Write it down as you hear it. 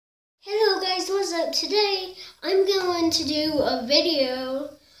what's up? Today I'm going to do a video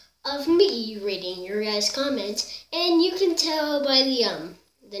of me reading your guys' comments, and you can tell by the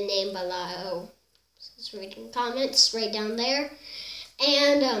name below. It's reading comments right down there,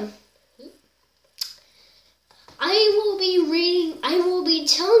 and I will be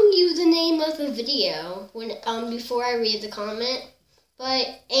telling you the name of the video when before I read the comment.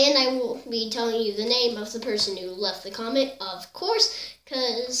 And I will be telling you the name of the person who left the comment, of course,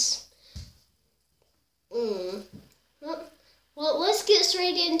 because, well, let's get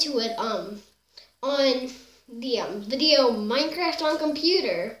straight into it. On the video Minecraft on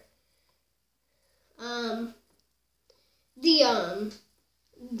computer, the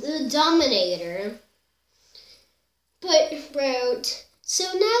Dominator wrote, so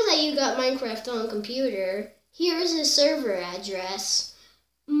now that you got Minecraft on computer, here's a server address.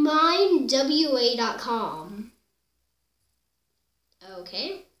 minewa.com.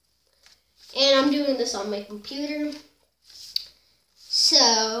 Okay. And I'm doing this on my computer.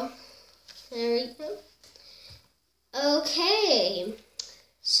 So, there we go. Okay.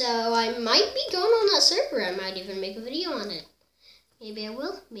 So, I might be going on that server. I might even make a video on it. Maybe I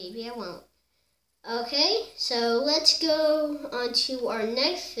will, maybe I won't. Okay, so let's go on to our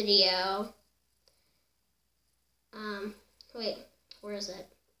next video. Wait, where is it?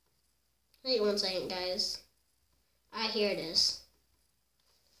 Wait 1 second, guys. Here it is.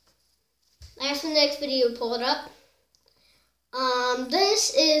 After the next video, pull it up.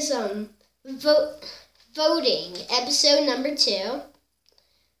 This is, voting, episode number 2.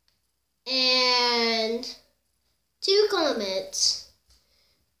 And 2 comments.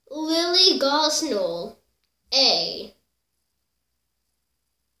 Lily Gosnell, A.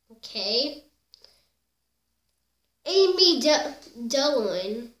 Okay. Amy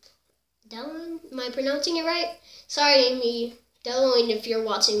Deloin. Deloin? Am I pronouncing it right? Sorry, Amy Deloin, if you're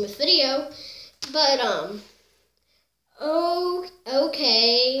watching this video. But, oh,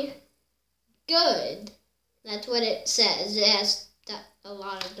 okay. Good. That's what it says. It has a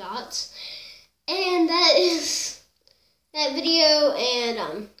lot of dots. And that is that video,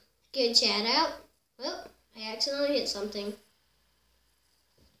 and, good chat out. Well, I accidentally hit something.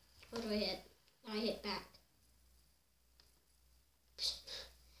 What do I hit? I hit back.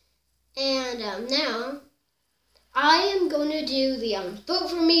 And now I am going to do the vote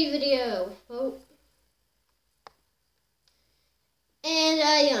for me video. Vote.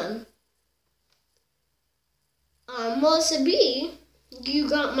 And Melissa B, you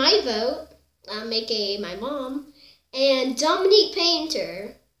got my vote. AKA my mom, and Dominique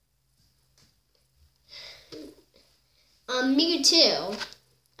Painter. Me too.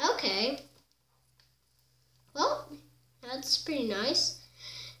 Okay. Well, that's pretty nice.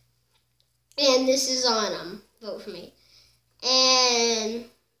 And this is on vote for me. And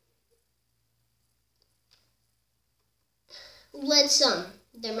let's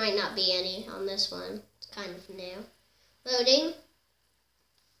there might not be any on this one. It's kind of new. Loading.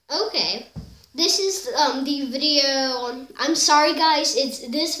 Okay. This is the video. I'm sorry guys,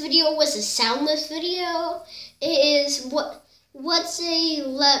 this video was a soundless video. It is what's a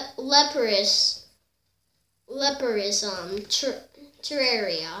leprous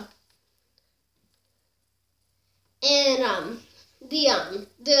terraria. And the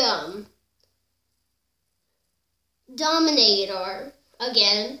Dominator,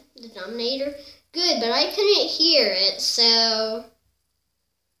 again, the Dominator. Good, but I couldn't hear it, so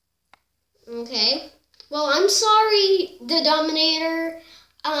okay. Well, I'm sorry, the Dominator.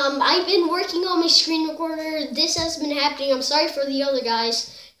 I've been working on my screen recorder. This has been happening. I'm sorry for the other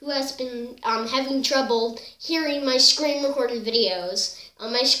guys who has been having trouble hearing my screen recorded videos.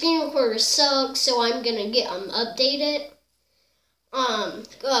 My screen recorder sucks, so I'm gonna get updated.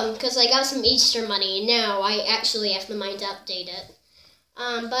 Cause I got some Easter money. Now I actually have the mind to update it.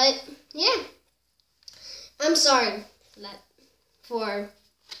 But yeah, I'm sorry for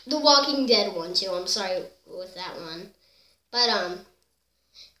the Walking Dead one too. I'm sorry with that one. But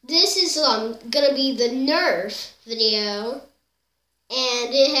this is gonna be the Nerf video,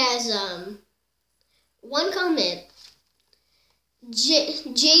 and it has 1 comment.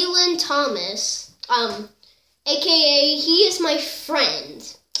 Jalen Thomas, AKA he is my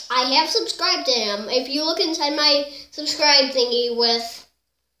friend. I have subscribed to him. If you look inside my subscribe thingy with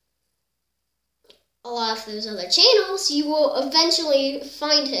a lot of those other channels, you will eventually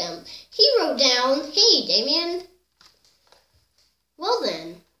find him. He wrote down, hey Damien. Well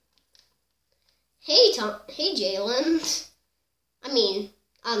then. Hey Jalen. I mean,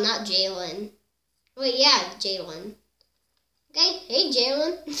 not Jalen. Wait, yeah, Jalen. Okay, hey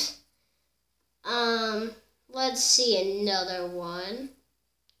Jalen. Let's see another one.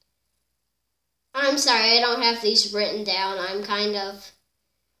 I'm sorry, I don't have these written down. I'm kind of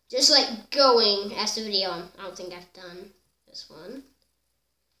just like going as the video. I don't think I've done this one.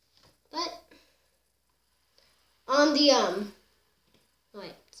 But on the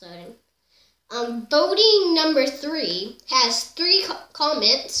voting number 3 has 3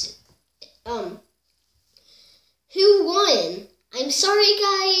 comments. Who won? I'm sorry,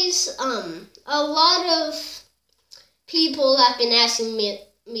 guys. A lot of people have been asking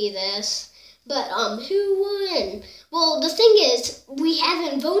me this, but who won? Well, the thing is, we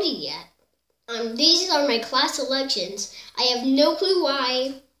haven't voted yet. These are my class elections. I have no clue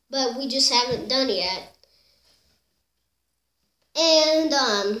why, but we just haven't done it yet. And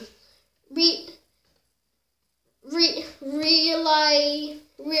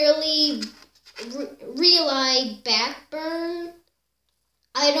really backburn.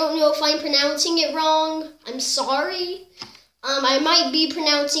 I don't know if I'm pronouncing it wrong. I'm sorry. I might be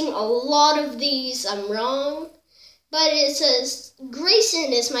pronouncing a lot of these wrong, but it says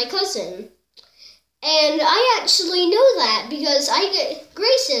Grayson is my cousin. And I actually know that because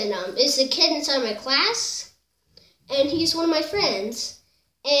Grayson is the kid inside my class, and he's one of my friends.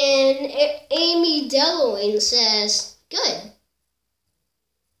 And Amy Deloitte says, good.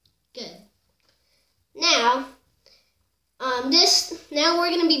 Now, now we're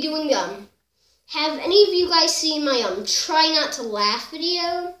going to be doing, have any of you guys seen my, try not to laugh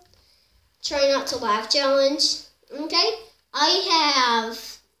video? Try not to laugh challenge, okay? I have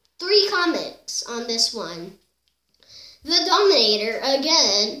 3 comments on this one. The Dominator,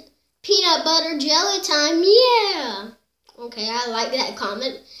 again, peanut butter jelly time, yeah! Okay, I like that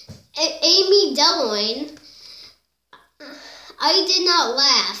comment. Amy Deloitte, I did not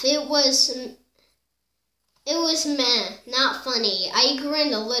laugh. It was meh, not funny. I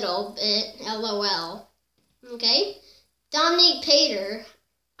grinned a little bit, LOL. Okay? Dominic Pater,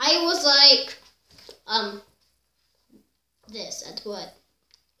 I was like, that's what.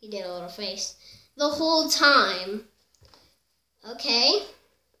 He did a little face. The whole time. Okay?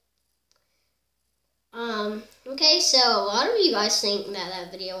 Okay, so a lot of you guys think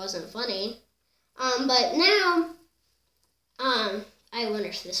that video wasn't funny. But now, I wonder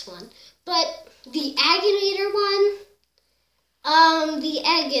if this one. But the Aginator one, the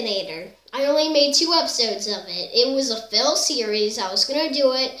Aginator, I only made 2 episodes of it. It was a fail series. I was gonna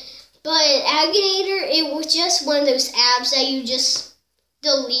do it, but Aginator, it was just one of those apps that you just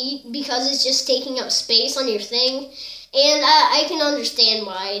delete because it's just taking up space on your thing. And I can understand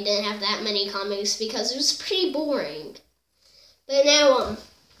why I didn't have that many comics because it was pretty boring. But now,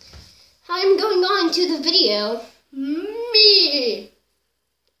 I'm going on to the video. Me.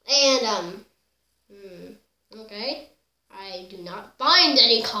 And, okay. I do not find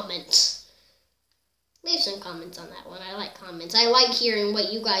any comments. Leave some comments on that one. I like comments. I like hearing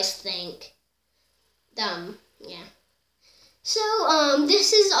what you guys think. Yeah. So,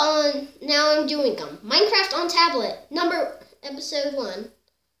 this is on, now I'm doing Minecraft on tablet, episode 1.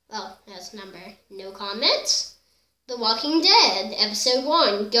 Well, that's number, no comments. The Walking Dead, episode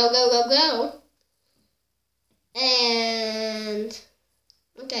 1, go, go, go, go. And,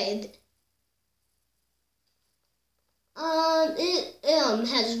 okay. It,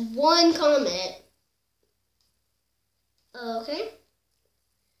 has 1 comment. Okay.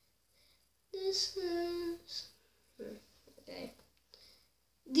 This is... Okay.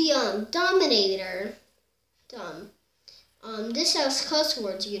 The, Dominator. This has cuss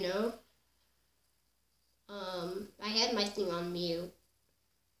words, you know. I had my thing on mute,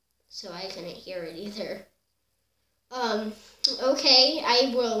 so I couldn't hear it either. Okay,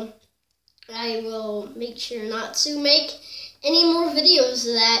 I will make sure not to make any more videos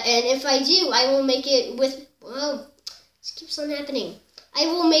of that, and if I do, I will make it with, whoa, this keeps on happening. I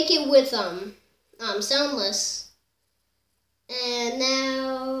will make it with, soundless. And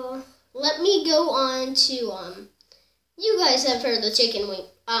now, let me go on to, you guys have heard the chicken wing.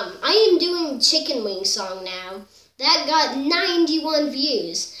 I am doing chicken wing song now. That got 91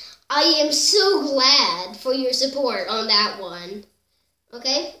 views. I am so glad for your support on that one.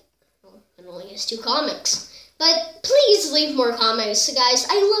 Okay? Well, it only has 2 comics. But please leave more comments, guys.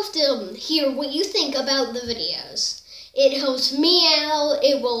 I love to hear what you think about the videos. It helps me out.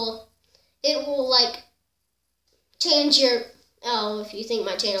 It will like, change your... Oh, if you think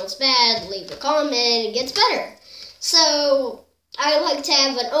my channel's bad, leave a comment. It gets better. So, I like to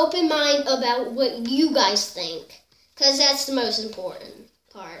have an open mind about what you guys think, because that's the most important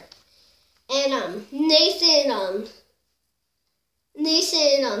part. And, Nathan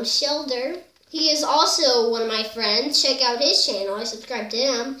Shelder, he is also one of my friends. Check out his channel. I subscribe to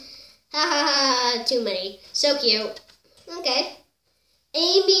him. Ha ha ha, too many. So cute. Okay.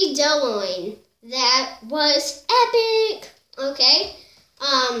 Amy Deloitte. That was epic. Okay.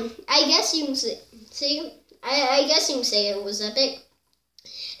 I guess you can see. I guess you can say it was epic.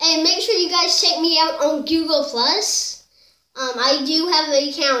 And make sure you guys check me out on Google Plus. I do have an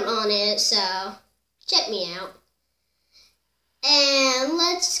account on it, so check me out. And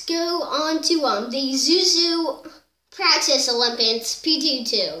let's go on to the Zuzu Practice Olympics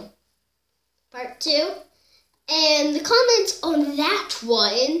PT2 Part 2. And the comments on that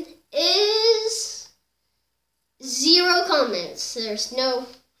one is 0 comments. There's no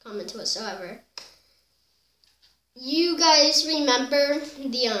comments whatsoever. You guys remember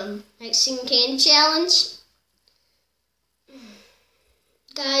the Mexican Candy Challenge?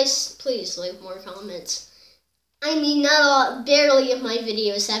 Guys, please leave more comments. I mean, barely of my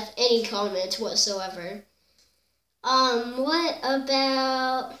videos have any comments whatsoever. What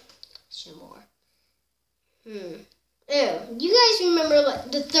about some more? Oh, you guys remember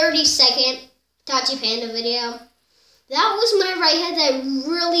like the 30-second Tachi Panda video? That was whenever I had that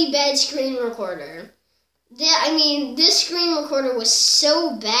really bad screen recorder. This screen recorder was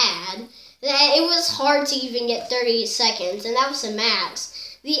so bad that it was hard to even get 30 seconds, and that was the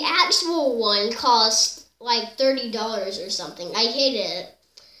max. The actual one cost like $30 or something. I hated it.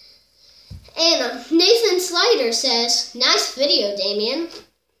 And Nathan Slider says, "Nice video, Damien."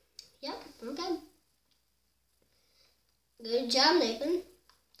 Yep, okay. Good job, Nathan.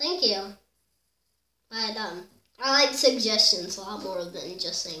 Thank you. But I like suggestions a lot more than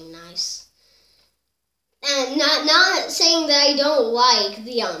just saying nice. And not saying that I don't like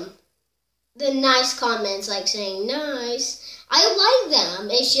the nice comments, like saying nice. I like them.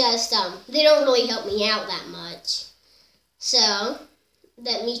 It's just they don't really help me out that much. So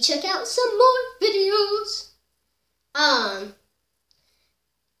let me check out some more videos.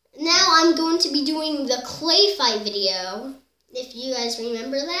 Now I'm going to be doing the clay fight video. If you guys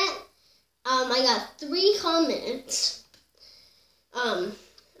remember that. I got 3 comments.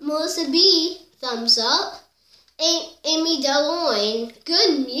 Melissa B, thumbs up. Amy Deloyne,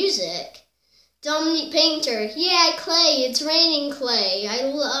 good music. Dominique Painter, yeah, clay, it's raining clay. I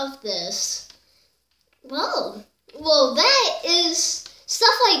love this. Well, that is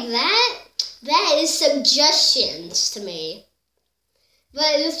stuff like that. That is suggestions to me.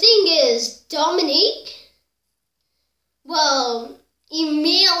 But the thing is, Dominique, well,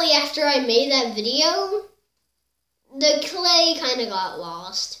 immediately after I made that video, the clay kind of got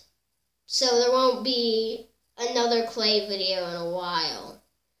lost. So there won't be another clay video in a while.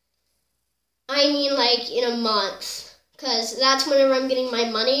 I mean, like in a month, because that's whenever I'm getting my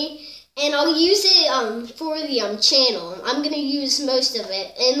money, and I'll use it for the channel. I'm gonna use most of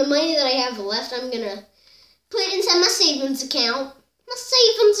it, and the money that I have left, I'm gonna put it into my savings account. My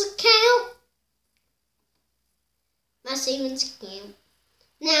savings account.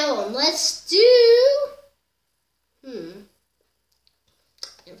 Now let's do.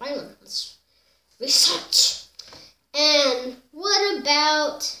 Let's research. And what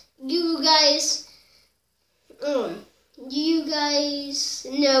about? You guys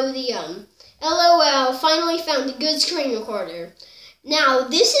know the LOL finally found a good screen recorder. Now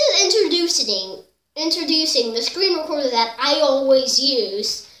this is introducing the screen recorder that I always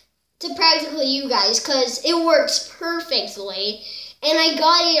use to practically you guys, because it works perfectly, and I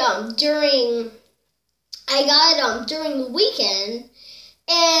got it during the weekend,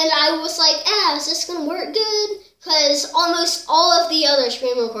 and I was like, is this gonna work good? Because almost all of the other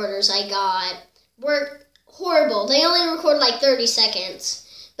screen recorders I got were horrible. They only record like 30 seconds.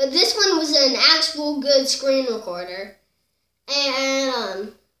 But this one was an actual good screen recorder.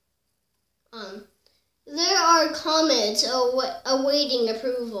 And, there are comments awaiting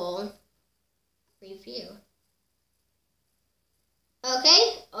approval. Review.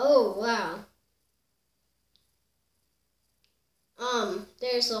 Okay. Oh, wow.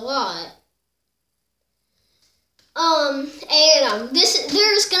 There's a lot.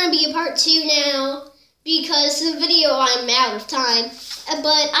 There's gonna be a part 2 now, because the video I'm out of time.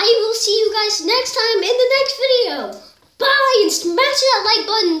 But I will see you guys next time in the next video. Bye, and smash that like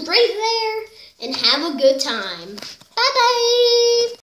button right there, and have a good time. Bye-bye.